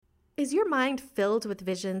Is your mind filled with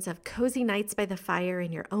visions of cozy nights by the fire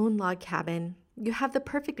in your own log cabin? You have the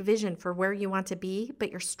perfect vision for where you want to be, but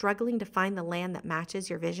you're struggling to find the land that matches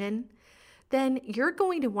your vision? Then you're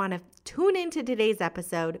going to want to tune into today's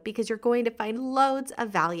episode because you're going to find loads of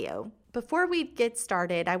value. Before we get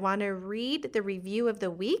started, I want to read the review of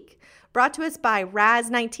the week brought to us by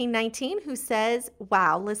Raz1919, who says,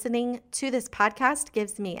 "Wow, listening to this podcast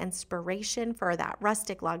gives me inspiration for that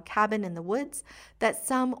rustic log cabin in the woods that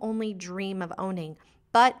some only dream of owning,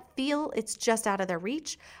 but feel it's just out of their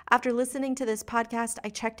reach. After listening to this podcast, I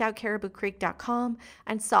checked out cariboucreek.com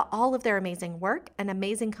and saw all of their amazing work, an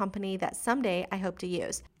amazing company that someday I hope to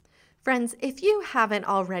use." Friends, if you haven't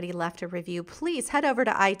already left a review, please head over to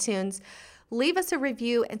iTunes, leave us a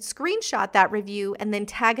review and screenshot that review, and then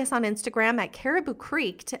tag us on Instagram at Caribou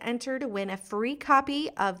Creek to enter to win a free copy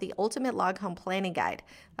of the Ultimate Log Home Planning Guide.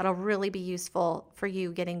 That'll really be useful for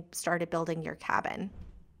you getting started building your cabin.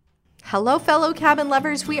 Hello, fellow cabin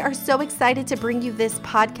lovers. We are so excited to bring you this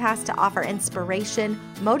podcast to offer inspiration,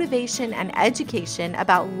 motivation, and education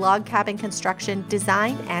about log cabin construction,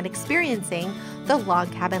 design, and experiencing the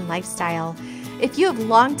log cabin lifestyle. If you have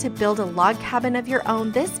longed to build a log cabin of your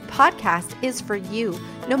own, this podcast is for you,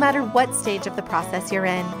 no matter what stage of the process you're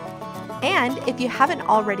in. And if you haven't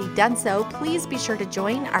already done so, please be sure to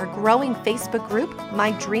join our growing Facebook group,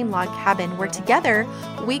 My Dream Log Cabin, where together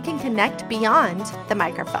we can connect beyond the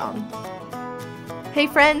microphone. Hey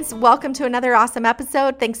friends, welcome to another awesome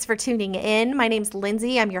episode. Thanks for tuning in. My name's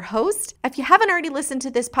Lindsay. I'm your host. If you haven't already listened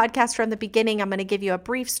to this podcast from the beginning, I'm going to give you a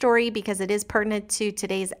brief story because it is pertinent to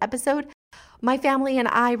today's episode. My family and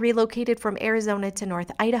I relocated from Arizona to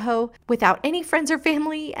North Idaho without any friends or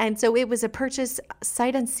family, and so it was a purchase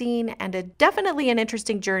sight unseen and definitely an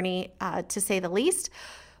interesting journey, to say the least.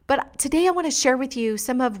 But today I want to share with you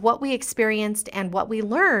some of what we experienced and what we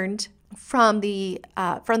learned from the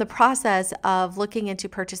process of looking into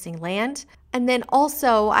purchasing land. And then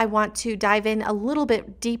also I want to dive in a little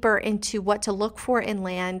bit deeper into what to look for in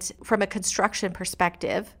land from a construction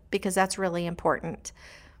perspective, because that's really important.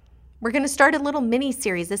 We're going to start a little mini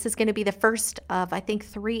series. This is going to be the first of, I think,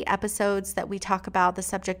 3 episodes that we talk about the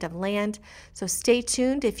subject of land. So stay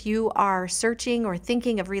tuned. If you are searching or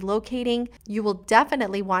thinking of relocating, you will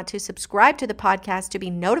definitely want to subscribe to the podcast to be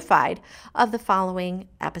notified of the following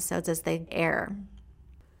episodes as they air.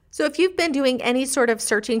 So if you've been doing any sort of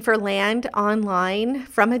searching for land online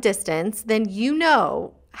from a distance, then you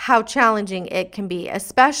know how challenging it can be,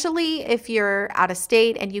 especially if you're out of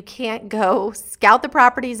state and you can't go scout the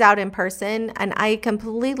properties out in person. And I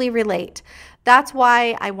completely relate. That's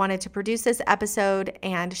why I wanted to produce this episode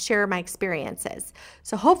and share my experiences.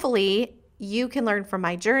 So hopefully you can learn from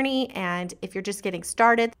my journey. And if you're just getting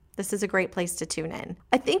started, this is a great place to tune in.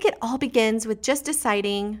 I think it all begins with just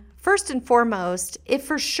deciding, first and foremost, if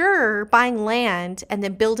for sure buying land and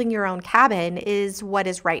then building your own cabin is what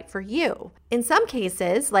is right for you. In some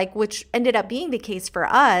cases, like which ended up being the case for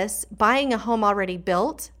us, buying a home already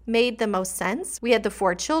built made the most sense. We had the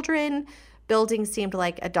 4 children. Building seemed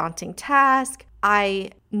like a daunting task.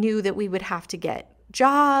 I knew that we would have to get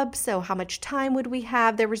jobs. So how much time would we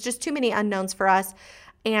have? There was just too many unknowns for us.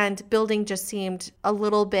 And building just seemed a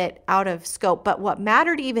little bit out of scope. But what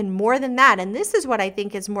mattered even more than that, and this is what I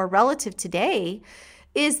think is more relative today,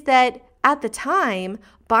 is that at the time,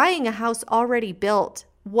 buying a house already built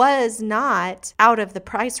was not out of the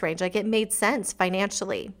price range. Like, it made sense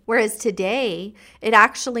financially. Whereas today, it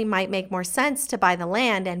actually might make more sense to buy the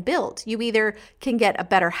land and build. You either can get a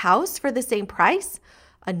better house for the same price,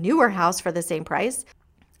 a newer house for the same price.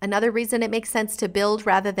 Another reason it makes sense to build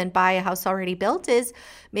rather than buy a house already built is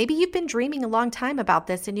maybe you've been dreaming a long time about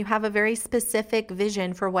this and you have a very specific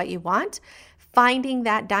vision for what you want. Finding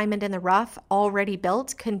that diamond in the rough already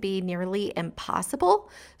built can be nearly impossible.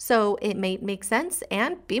 So it may make sense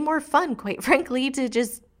and be more fun, quite frankly, to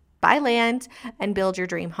just buy land and build your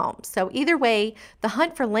dream home. So either way, the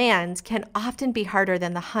hunt for land can often be harder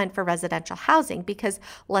than the hunt for residential housing because,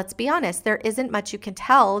 let's be honest, there isn't much you can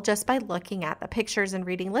tell just by looking at the pictures and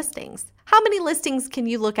reading listings. How many listings can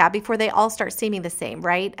you look at before they all start seeming the same,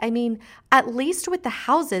 right? I mean, at least with the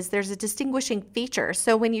houses, there's a distinguishing feature.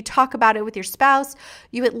 So when you talk about it with your spouse,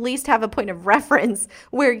 you at least have a point of reference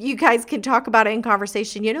where you guys can talk about it in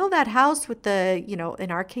conversation. You know, that house with the,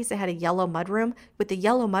 in our case, it had a yellow mudroom. With the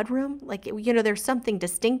yellow mudroom, like, there's something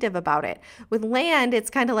distinctive about it. With land, it's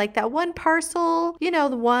kind of like that one parcel, the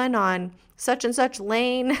one on such and such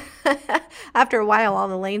lane. After a while, all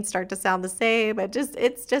the lanes start to sound the same.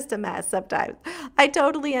 It's just a mess sometimes. I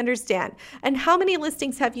totally understand. And how many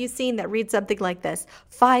listings have you seen that read something like this?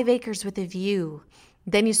 5 acres with a view.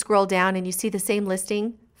 Then you scroll down and you see the same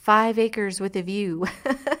listing, 5 acres with a view.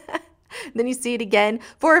 Then you see it again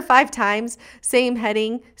 4 or 5 times, same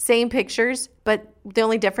heading, same pictures, but the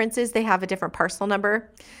only difference is they have a different parcel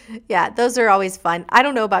number. Yeah, those are always fun. I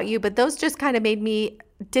don't know about you, but those just kind of made me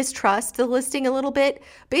distrust the listing a little bit.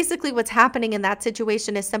 Basically, what's happening in that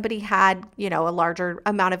situation is somebody had, a larger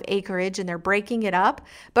amount of acreage and they're breaking it up.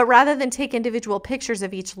 But rather than take individual pictures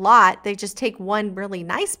of each lot, they just take one really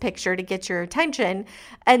nice picture to get your attention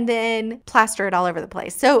and then plaster it all over the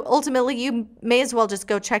place. So ultimately, you may as well just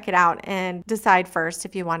go check it out and decide first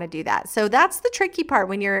if you want to do that. So that's the tricky part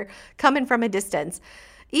when you're coming from a distance.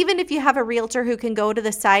 Even if you have a realtor who can go to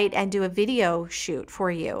the site and do a video shoot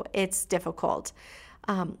for you, it's difficult.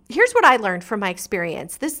 Here's what I learned from my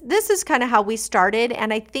experience. This is kind of how we started.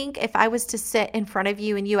 And I think if I was to sit in front of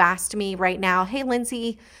you and you asked me right now, hey,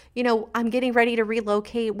 Lindsay, I'm getting ready to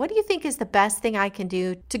relocate. What do you think is the best thing I can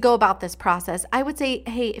do to go about this process? I would say,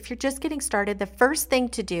 hey, if you're just getting started, the first thing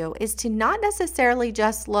to do is to not necessarily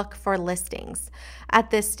just look for listings at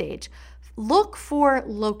this stage. Look for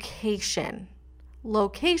location.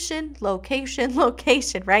 Location,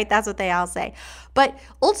 right? That's what they all say. But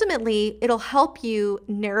ultimately, it'll help you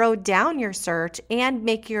narrow down your search and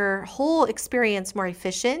make your whole experience more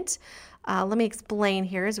efficient. Let me explain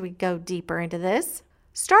here as we go deeper into this.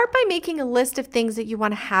 Start by making a list of things that you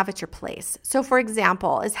want to have at your place. So for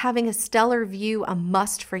example, is having a stellar view a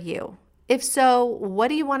must for you? If so, what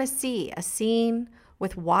do you want to see? A scene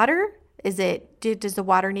with water? Does the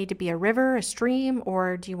water need to be a river, a stream,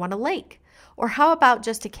 or do you want a lake? Or how about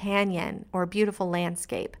just a canyon or a beautiful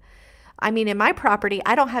landscape? I mean, in my property,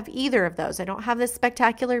 I don't have either of those. I don't have this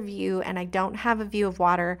spectacular view and I don't have a view of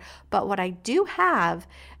water. But what I do have,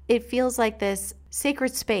 it feels like this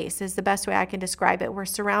sacred space is the best way I can describe it. We're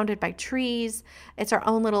surrounded by trees. It's our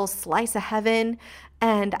own little slice of heaven.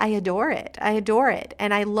 And I adore it.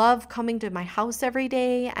 And I love coming to my house every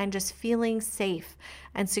day and just feeling safe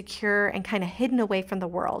and secure and kind of hidden away from the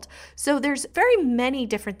world. So there's very many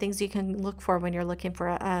different things you can look for when you're looking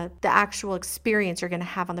for the actual experience you're going to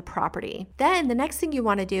have on the property. Then the next thing you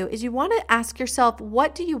want to do is you want to ask yourself,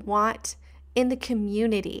 what do you want in the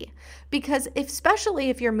community? Because especially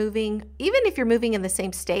if you're moving, even if you're moving in the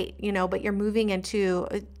same state, but you're moving into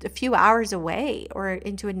a few hours away or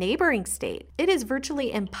into a neighboring state, it is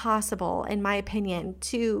virtually impossible, in my opinion,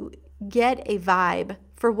 to get a vibe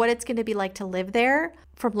for what it's going to be like to live there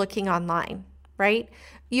from looking online, right?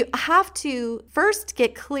 You have to first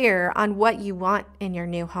get clear on what you want in your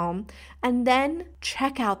new home and then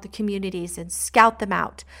check out the communities and scout them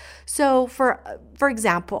out. So for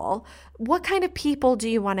example, what kind of people do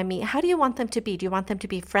you want to meet? How do you want them to be? Do you want them to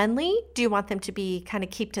be friendly? Do you want them to be kind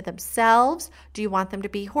of keep to themselves? Do you want them to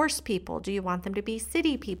be horse people? Do you want them to be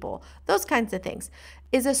city people? Those kinds of things.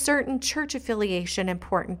 Is a certain church affiliation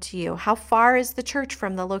important to you? How far is the church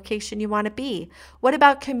from the location you want to be? What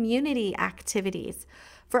about community activities?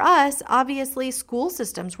 For us, obviously, school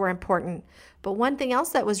systems were important. But one thing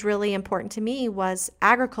else that was really important to me was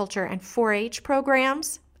agriculture and 4-H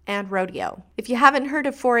programs and rodeo. If you haven't heard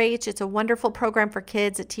of 4-H, it's a wonderful program for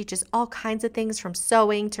kids. It teaches all kinds of things from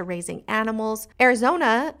sewing to raising animals.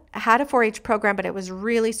 Arizona had a 4-H program, but it was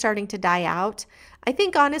really starting to die out. I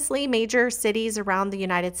think, honestly, major cities around the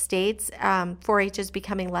United States, 4-H is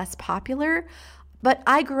becoming less popular. But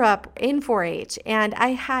I grew up in 4-H and I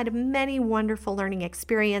had many wonderful learning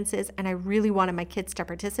experiences and I really wanted my kids to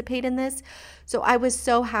participate in this. So I was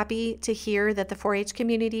so happy to hear that the 4-H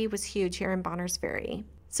community was huge here in Bonners Ferry.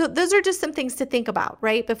 So those are just some things to think about,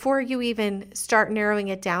 right? Before you even start narrowing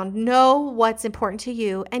it down, know what's important to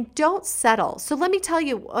you and don't settle. So let me tell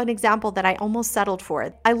you an example that I almost settled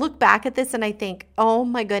for. I look back at this and I think, oh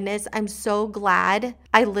my goodness, I'm so glad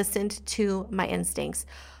I listened to my instincts.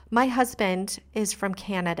 My husband is from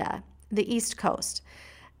Canada, the East Coast,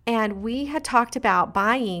 and we had talked about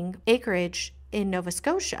buying acreage in Nova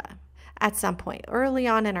Scotia at some point early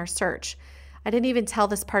on in our search. I didn't even tell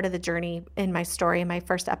this part of the journey in my story in my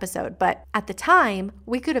first episode, but at the time,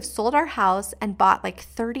 we could have sold our house and bought like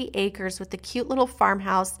 30 acres with the cute little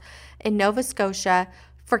farmhouse in Nova Scotia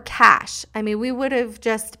for cash. I mean, we would have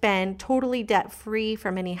just been totally debt-free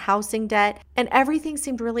from any housing debt, and everything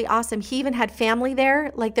seemed really awesome. He even had family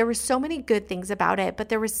there. Like, there were so many good things about it, but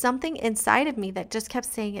there was something inside of me that just kept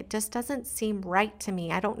saying it just doesn't seem right to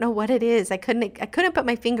me. I don't know what it is. I couldn't put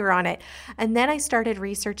my finger on it. And then I started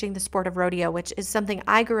researching the sport of rodeo, which is something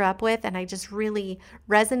I grew up with and I just really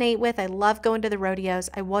resonate with. I love going to the rodeos.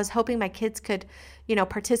 I was hoping my kids could,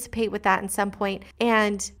 participate with that in some point.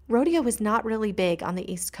 And rodeo was not really big on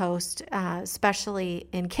the East Coast, especially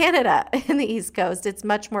in Canada. In the East Coast, it's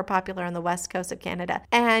much more popular on the West Coast of Canada.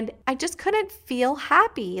 And I just couldn't feel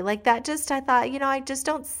happy like that. I thought, I just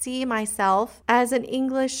don't see myself as an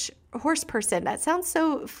English horse person. That sounds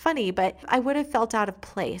so funny, but I would have felt out of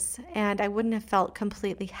place and I wouldn't have felt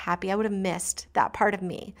completely happy. I would have missed that part of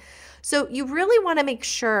me. So you really want to make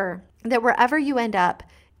sure that wherever you end up,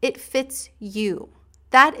 it fits you.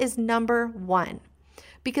 That is number one.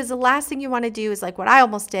 Because the last thing you want to do is like what I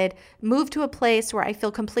almost did, move to a place where I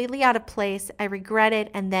feel completely out of place, I regret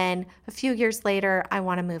it, and then a few years later, I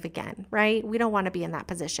want to move again, right? We don't want to be in that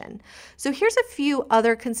position. So here's a few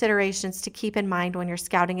other considerations to keep in mind when you're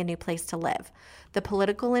scouting a new place to live. The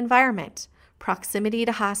political environment, proximity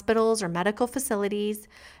to hospitals or medical facilities.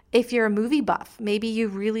 If you're a movie buff, maybe you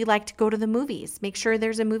really like to go to the movies. Make sure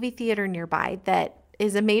there's a movie theater nearby that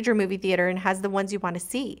is a major movie theater and has the ones you want to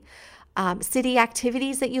see. City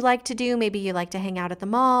activities that you like to do. Maybe you like to hang out at the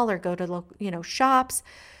mall or go to, shops.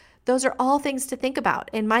 Those are all things to think about.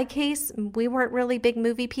 In my case, we weren't really big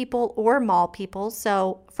movie people or mall people.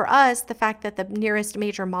 So for us, the fact that the nearest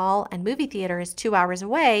major mall and movie theater is 2 hours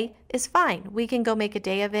away is fine. We can go make a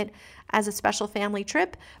day of it as a special family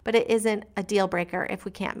trip, but it isn't a deal breaker if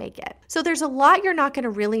we can't make it. So there's a lot you're not going to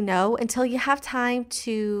really know until you have time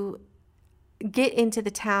to get into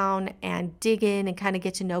the town and dig in and kind of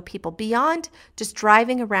get to know people beyond just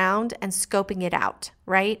driving around and scoping it out,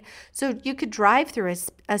 right? So you could drive through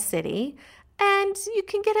a city and you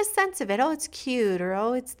can get a sense of it. Oh, it's cute, or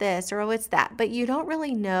oh, it's this, or oh, it's that. But you don't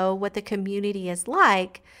really know what the community is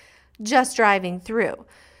like just driving through.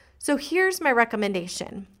 So here's my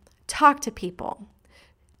recommendation. Talk to people.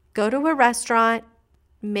 Go to a restaurant,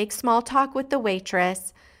 make small talk with the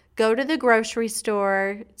waitress, go to the grocery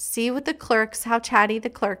store, see what how chatty the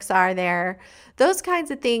clerks are there. Those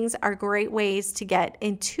kinds of things are great ways to get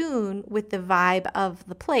in tune with the vibe of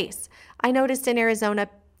the place. I noticed in Arizona,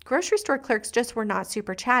 grocery store clerks just were not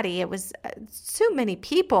super chatty. It was so many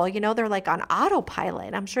people, they're like on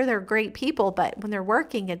autopilot. I'm sure they're great people, but when they're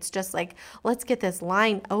working, it's just like, let's get this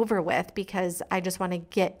line over with because I just want to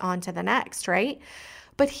get on to the next, right?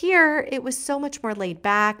 But here, it was so much more laid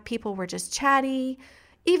back. People were just chatty.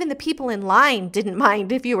 Even the people in line didn't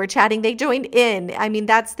mind if you were chatting. They joined in. I mean,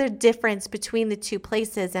 that's the difference between the two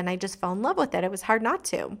places, and I just fell in love with it. It was hard not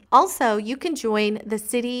to. Also, you can join the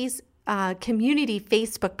city's community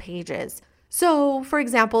Facebook pages. So, for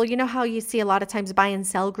example, you know how you see a lot of times buy and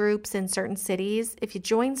sell groups in certain cities? If you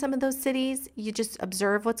join some of those cities, you just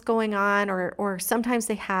observe what's going on, or sometimes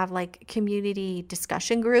they have like community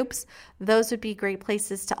discussion groups. Those would be great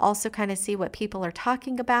places to also kind of see what people are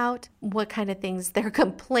talking about, what kind of things they're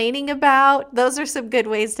complaining about. Those are some good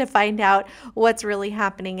ways to find out what's really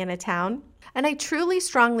happening in a town. And I truly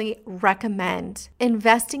strongly recommend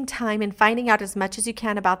investing time in finding out as much as you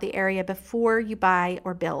can about the area before you buy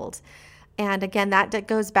or build. And again, that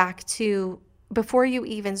goes back to before you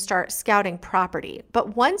even start scouting property.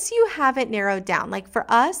 But once you have it narrowed down, like for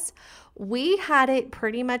us, we had it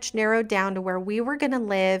pretty much narrowed down to where we were going to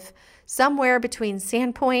live somewhere between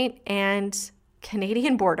Sandpoint and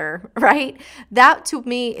Canadian border, right? That to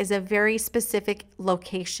me is a very specific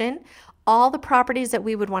location. All the properties that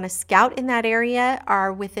we would want to scout in that area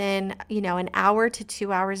are within, an hour to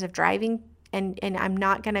 2 hours of driving. And I'm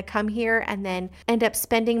not going to come here and then end up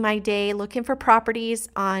spending my day looking for properties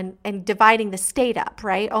and dividing the state up,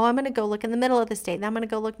 right? Oh, I'm going to go look in the middle of the state, and I'm going to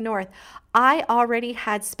go look north. I already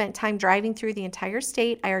had spent time driving through the entire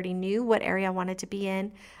state. I already knew what area I wanted to be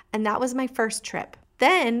in, and that was my first trip.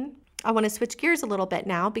 Then I want to switch gears a little bit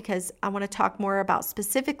now because I want to talk more about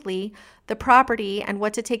specifically the property and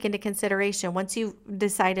what to take into consideration once you've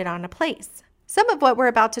decided on a place. Some of what we're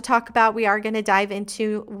about to talk about, we are going to dive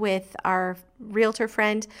into with our realtor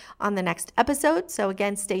friend on the next episode. So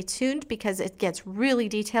again, stay tuned because it gets really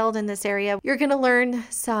detailed in this area. You're going to learn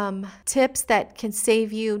some tips that can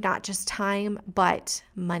save you not just time, but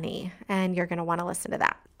money. And you're going to want to listen to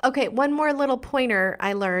that. Okay, one more little pointer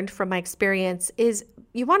I learned from my experience is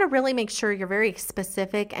you want to really make sure you're very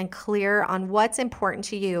specific and clear on what's important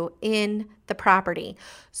to you in the property.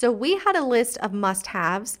 So we had a list of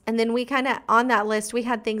must-haves, and then we kind of, on that list, we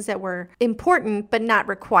had things that were important but not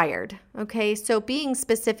required. Okay, so being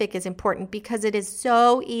specific is important because it is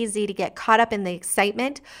so easy to get caught up in the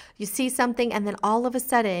excitement. You see something, and then all of a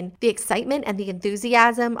sudden, the excitement and the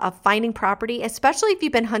enthusiasm of finding property, especially if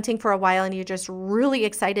you've been hunting for a while and you're just really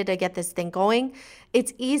excited to get this thing going,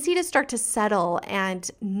 it's easy to start to settle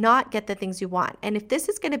and not get the things you want. And if this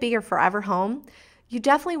is going to be your forever home, you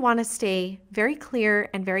definitely want to stay very clear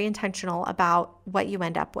and very intentional about what you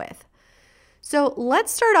end up with. So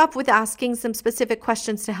let's start off with asking some specific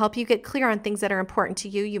questions to help you get clear on things that are important to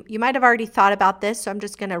you. You might have already thought about this, so I'm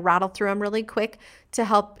just going to rattle through them really quick to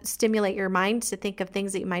help stimulate your mind to think of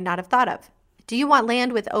things that you might not have thought of. Do you want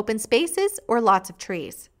land with open spaces or lots of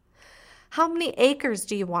trees? How many acres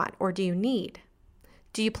do you want or do you need?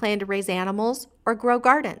 Do you plan to raise animals or grow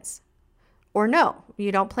gardens? Or no,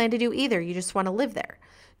 you don't plan to do either. You just want to live there.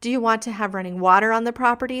 Do you want to have running water on the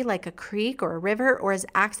property like a creek or a river, or is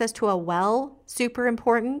access to a well super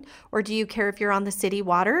important? Or do you care if you're on the city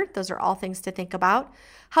water? Those are all things to think about.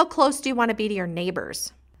 How close do you want to be to your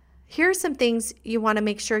neighbors? Here are some things you want to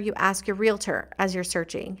make sure you ask your realtor as you're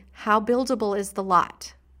searching. How buildable is the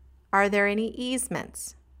lot? Are there any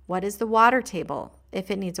easements? What is the water table if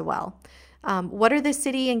it needs a well? What are the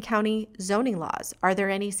city and county zoning laws? Are there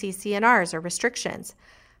any CC&Rs or restrictions?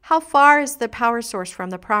 How far is the power source from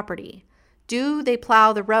the property? Do they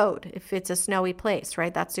plow the road if it's a snowy place,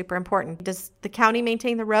 right? That's super important. Does the county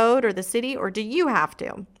maintain the road or the city, or do you have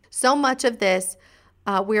to? So much of this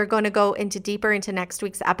we are going to go deeper into next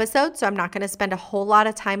week's episode, so I'm not going to spend a whole lot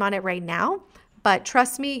of time on it right now, but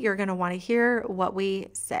trust me, you're going to want to hear what we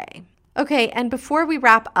say. Okay, and before we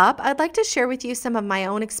wrap up, I'd like to share with you some of my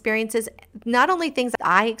own experiences, not only things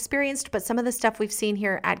I experienced, but some of the stuff we've seen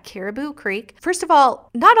here at Caribou Creek. First of all,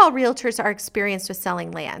 not all realtors are experienced with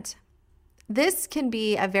selling land. This can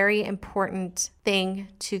be a very important thing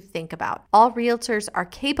to think about. All realtors are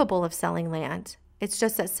capable of selling land. It's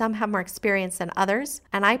just that some have more experience than others.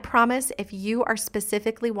 And I promise if you are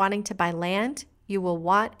specifically wanting to buy land, you will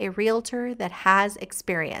want a realtor that has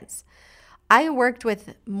experience. I worked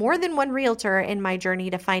with more than one realtor in my journey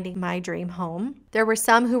to finding my dream home. There were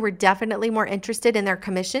some who were definitely more interested in their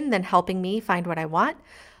commission than helping me find what I want.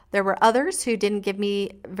 There were others who didn't give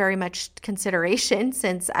me very much consideration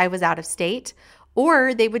since I was out of state,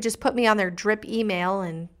 or they would just put me on their drip email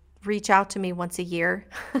and reach out to me once a year.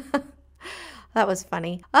 That was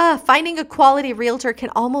funny. Finding a quality realtor can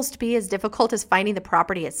almost be as difficult as finding the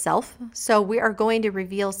property itself. So we are going to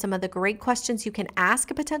reveal some of the great questions you can ask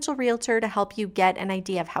a potential realtor to help you get an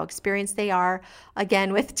idea of how experienced they are.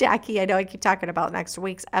 Again, with Jackie, I know I keep talking about next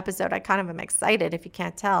week's episode. I kind of am excited if you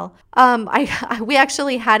can't tell. We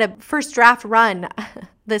actually had a first draft run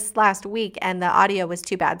this last week and the audio was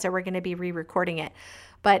too bad. So we're going to be re-recording it.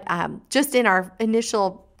 But just in our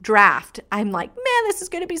initial draft, I'm like, man, this is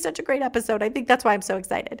going to be such a great episode. I think that's why I'm so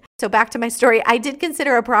excited. So back to my story. I did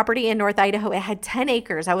consider a property in North Idaho. It had 10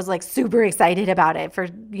 acres. I was like super excited about it for,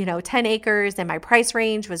 10 acres, and my price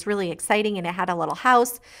range was really exciting, and it had a little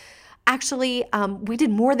house. Actually, we did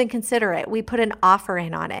more than consider it. We put an offer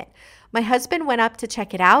in on it. My husband went up to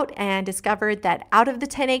check it out and discovered that out of the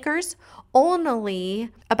 10 acres, only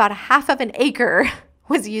about a half of an acre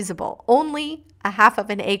was usable. Only a half of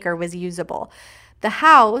an acre was usable. The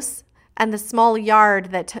house and the small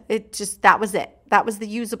yard, that was it. That was the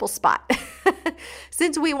usable spot.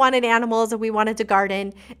 Since we wanted animals and we wanted to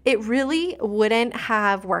garden, it really wouldn't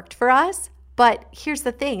have worked for us. But here's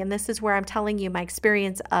the thing, and this is where I'm telling you my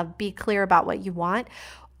experience of be clear about what you want.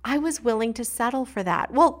 I was willing to settle for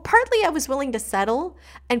that. Well, partly I was willing to settle,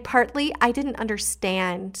 and partly I didn't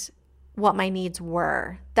understand what my needs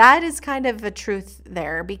were. That is kind of a truth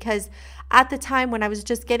there, because at the time when I was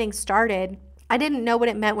just getting started, I didn't know what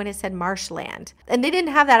it meant when it said marshland. And they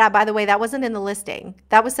didn't have that out, by the way. That wasn't in the listing.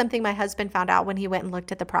 That was something my husband found out when he went and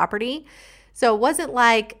looked at the property. So it wasn't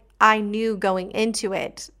like I knew going into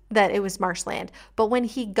it that it was marshland. But when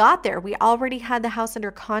he got there, we already had the house under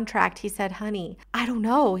contract. He said, honey, I don't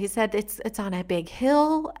know. He said, it's on a big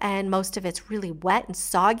hill and most of it's really wet and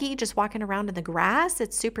soggy, just walking around in the grass.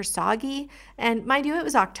 It's super soggy. And mind you, it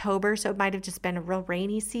was October, so it might have just been a real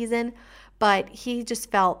rainy season. But he just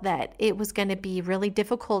felt that it was going to be really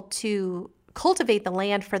difficult to cultivate the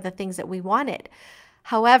land for the things that we wanted.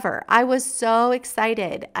 However, I was so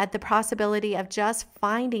excited at the possibility of just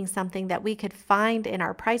finding something that we could find in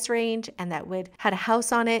our price range and that had a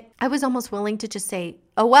house on it. I was almost willing to just say,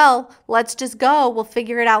 oh, well, let's just go. We'll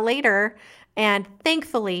figure it out later. And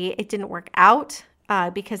thankfully, it didn't work out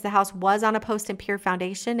because the house was on a post and pier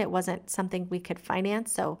foundation. It wasn't something we could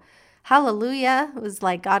finance. So hallelujah. It was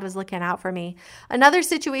like God was looking out for me. Another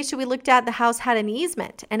situation we looked at, the house had an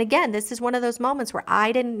easement. And again, this is one of those moments where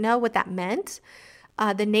I didn't know what that meant.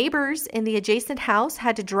 The neighbors in the adjacent house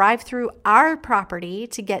had to drive through our property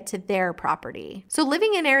to get to their property. So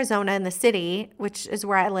living in Arizona in the city, which is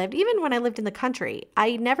where I lived, even when I lived in the country,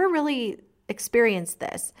 I never really experienced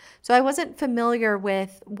this. So I wasn't familiar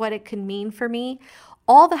with what it could mean for me.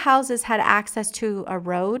 All the houses had access to a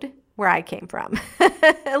road where I came from.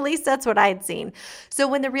 At least that's what I had seen. So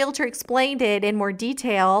when the realtor explained it in more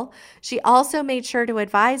detail, she also made sure to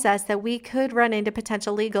advise us that we could run into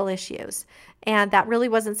potential legal issues. And that really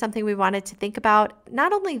wasn't something we wanted to think about.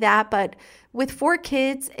 Not only that, but with 4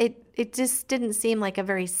 kids, it just didn't seem like a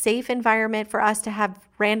very safe environment for us to have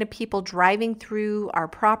random people driving through our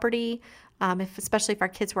property, especially if our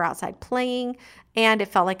kids were outside playing, and it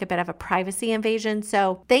felt like a bit of a privacy invasion.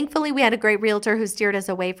 So thankfully, we had a great realtor who steered us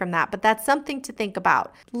away from that, but that's something to think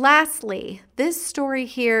about. Lastly, this story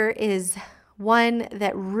here is one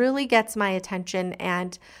that really gets my attention,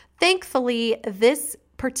 and thankfully, this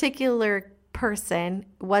particular person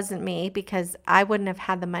wasn't me because I wouldn't have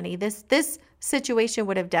had the money. This situation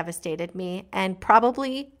would have devastated me and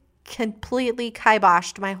probably completely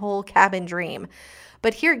kiboshed my whole cabin dream.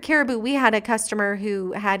 But here at Caribou, we had a customer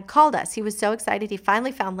who had called us. He was so excited. He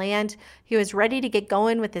finally found land. He was ready to get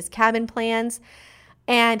going with his cabin plans.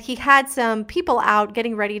 And he had some people out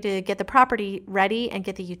getting ready to get the property ready and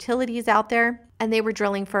get the utilities out there. And they were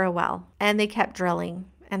drilling for a well. And they kept drilling.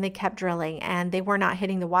 And they kept drilling, and they were not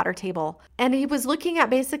hitting the water table. And he was looking at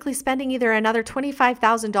basically spending either another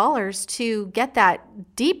 $25,000 to get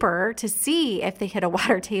that deeper to see if they hit a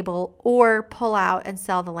water table or pull out and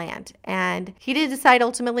sell the land. And he did decide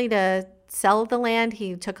ultimately to sell the land.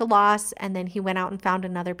 He took a loss, and then he went out and found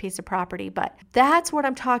another piece of property. But that's what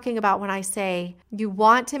I'm talking about when I say you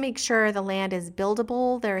want to make sure the land is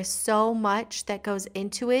buildable. There is so much that goes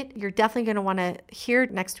into it. You're definitely going to want to hear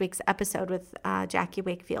next week's episode with Jackie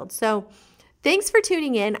Wakefield. So thanks for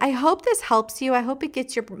tuning in. I hope this helps you. I hope it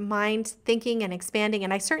gets your mind thinking and expanding.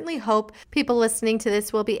 And I certainly hope people listening to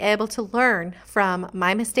this will be able to learn from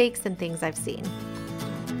my mistakes and things I've seen.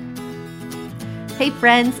 Hey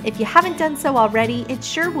friends, if you haven't done so already, it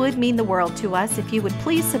sure would mean the world to us if you would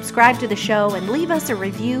please subscribe to the show and leave us a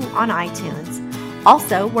review on iTunes.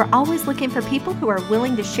 Also, we're always looking for people who are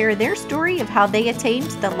willing to share their story of how they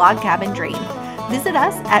attained the log cabin dream. Visit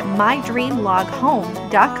us at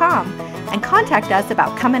mydreamloghome.com and contact us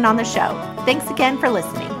about coming on the show. Thanks again for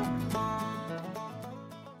listening.